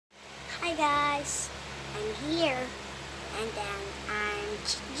Hi guys, I'm here and then I'm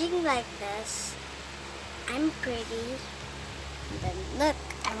changing like this. I'm pretty. And then look,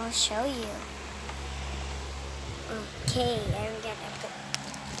 I will show you. Okay, I'm gonna put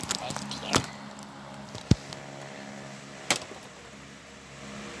right here.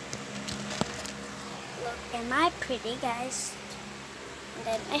 Look, am I pretty guys? And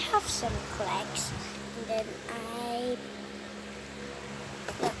then I have some clicks. And then I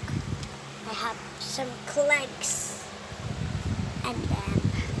have some clicks. And then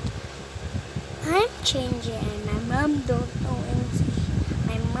I'm changing and my mom don't know anything.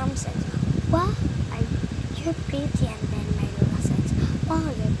 My mom says, wow, you're pretty. And then my Lola says, wow,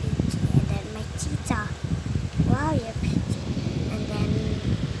 you're pretty. And then my tita, wow, you're pretty. And then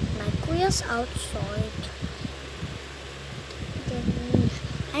my kuya's outside. Then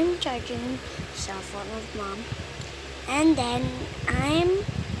I'm charging cell phone of mom. And then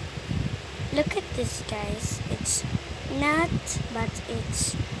look at this guys. It's not, but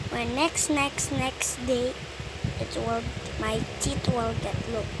it's when next day my teeth will get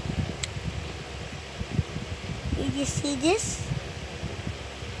look. Did you see this?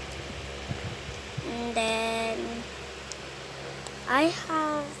 And then I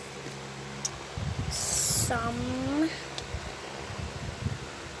have some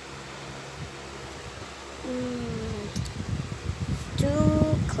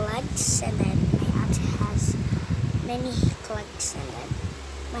two clogs, and then my auntie has many clogs, and then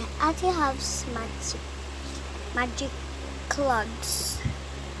my auntie has magic clogs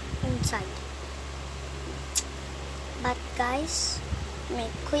inside. But guys, my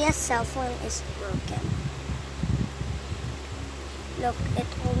kuya's cell phone is broken. Look, it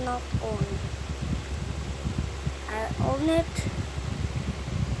will not on. I own it.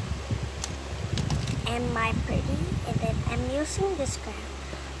 Am I pretty? And then I'm using this crown.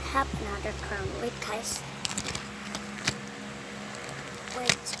 I have another crown. Wait guys.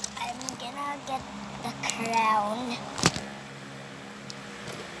 Wait, I'm gonna get the crown.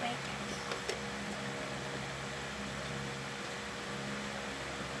 Wait.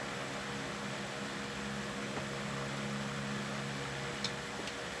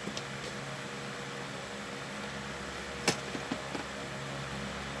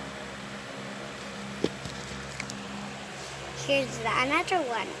 Here's another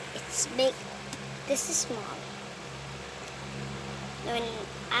one. It's big. This is small. When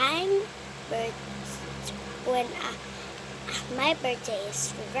my birthday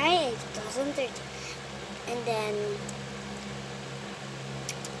is February 2013,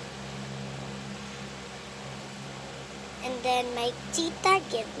 and then my tita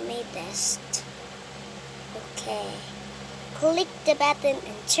gave me this. Okay, click the button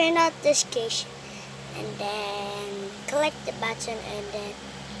and turn on notification, and then click the button and then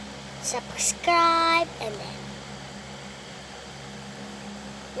subscribe, and then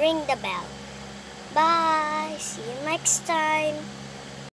ring the bell. Bye. See you next time.